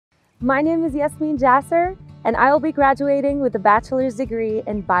My name is Yesmeen Jaser, and I will be graduating with a bachelor's degree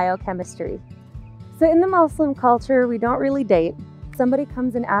in biochemistry. So in the Muslim culture, we don't really date. Somebody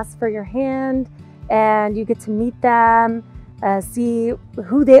comes and asks for your hand, and you get to meet them, see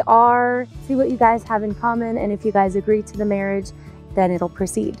who they are, see what you guys have in common, and if you guys agree to the marriage, then it'll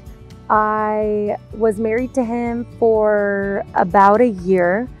proceed. I was married to him for about a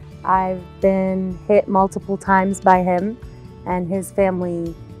year. I've been hit multiple times by him, and his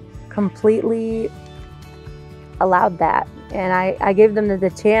family completely allowed that. And I gave them the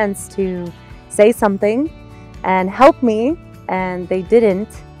chance to say something and help me, and they didn't.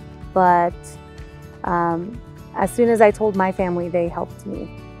 But as soon as I told my family, they helped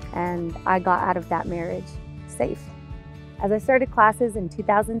me, and I got out of that marriage safe. As I started classes in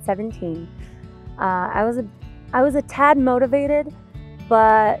 2017, I was a tad motivated,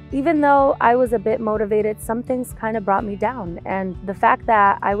 but even though I was a bit motivated, some things kind of brought me down. And the fact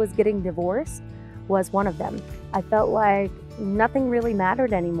that I was getting divorced was one of them. I felt like nothing really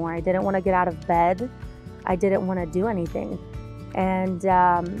mattered anymore. I didn't want to get out of bed. I didn't want to do anything. And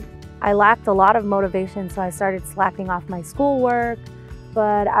I lacked a lot of motivation, so I started slacking off my schoolwork.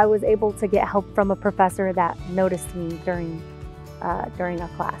 But I was able to get help from a professor that noticed me during a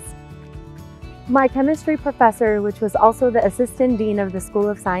class. My chemistry professor, which was also the assistant dean of the School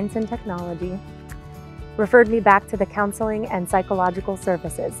of Science and Technology, referred me back to the counseling and psychological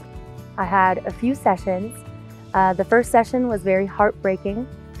services. I had a few sessions. The first session was very heartbreaking,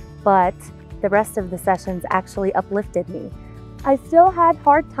 but the rest of the sessions actually uplifted me. I still had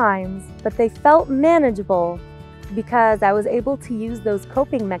hard times, but they felt manageable because I was able to use those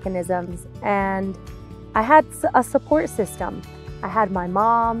coping mechanisms, and I had a support system. I had my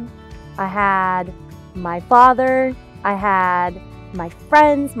mom, I had my father, I had my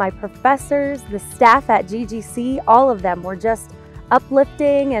friends, my professors, the staff at GGC. All of them were just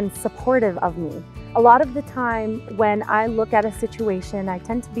uplifting and supportive of me. A lot of the time when I look at a situation, I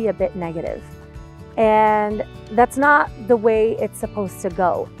tend to be a bit negative, and that's not the way it's supposed to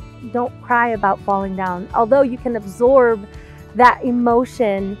go. Don't cry about falling down. Although you can absorb that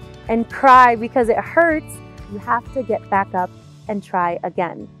emotion and cry because it hurts, you have to get back up and try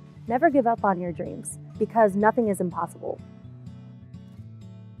again. Never give up on your dreams, because nothing is impossible.